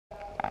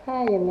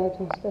Hi, I'm now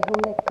from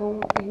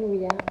Spotahome.com and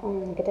we are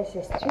on Poble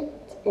Street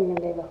in the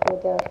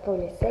neighborhood of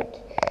Poble Sec.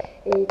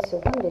 It's a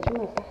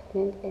one-bedroom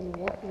apartment and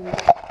we are on the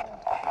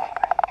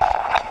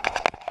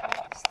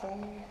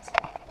stairs.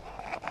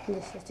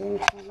 This is the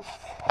entrance.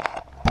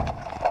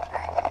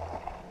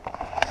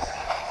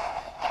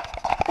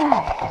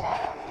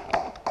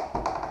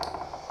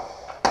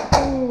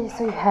 Okay,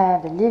 so you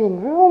have the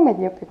living room with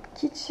the open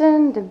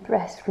kitchen, the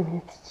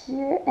bathroom is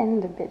here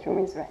and the bedroom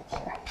is right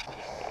here.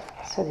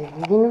 So the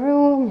living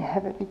room, you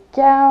have a big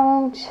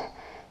couch.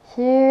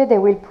 Here they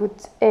will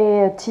put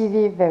a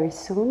TV very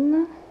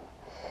soon.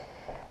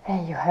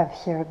 And you have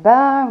here a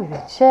bar with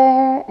a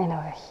chair, and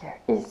over here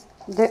is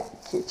the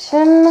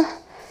kitchen.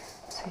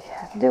 So you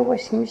have the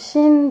washing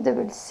machine,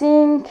 double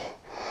sink,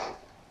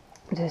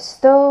 the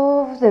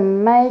stove, the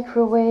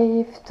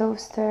microwave,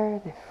 toaster,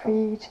 the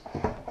fridge,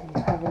 and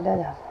you have a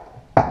lot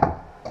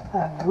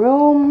of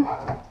room.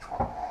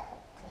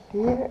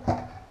 Here.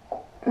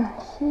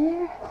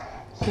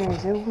 Here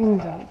is a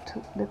window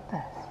to the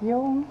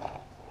bathroom.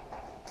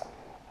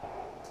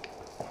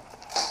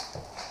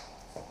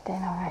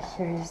 Then over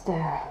here is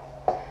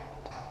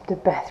the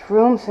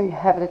bathroom. So you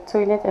have the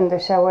toilet and the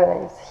shower that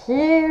is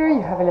here.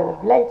 You have a lot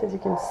of light, as you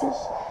can see.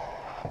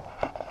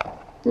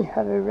 You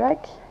have a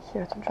rack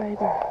here to dry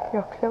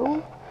your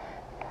clothes.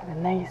 You have a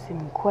nice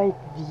and quiet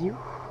view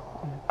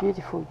on a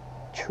beautiful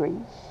tree.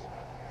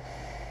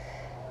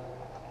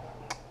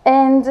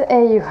 And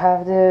you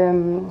have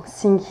the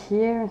sink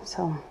here,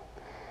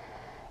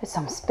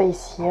 some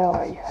space here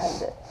where you have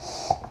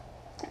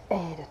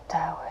the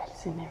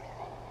towels and everything.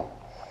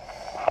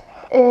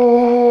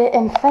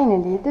 And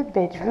finally the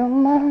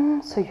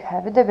bedroom. So you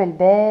have a double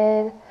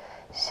bed,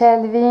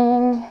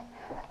 shelving,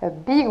 a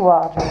big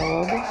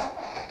wardrobe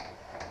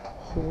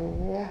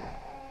here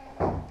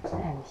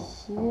and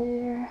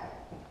here.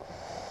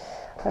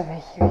 Over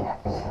here you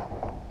have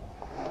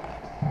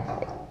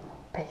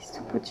place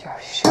to put your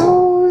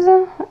shoes,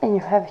 and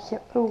you have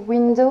here a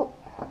window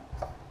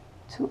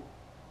to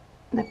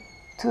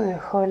the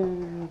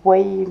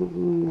hallway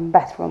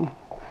bathroom.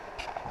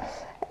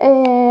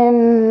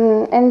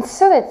 And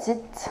so that's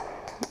it.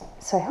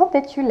 So I hope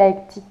that you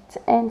liked it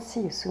and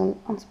see you soon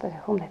on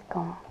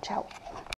Spotahome.com. Ciao.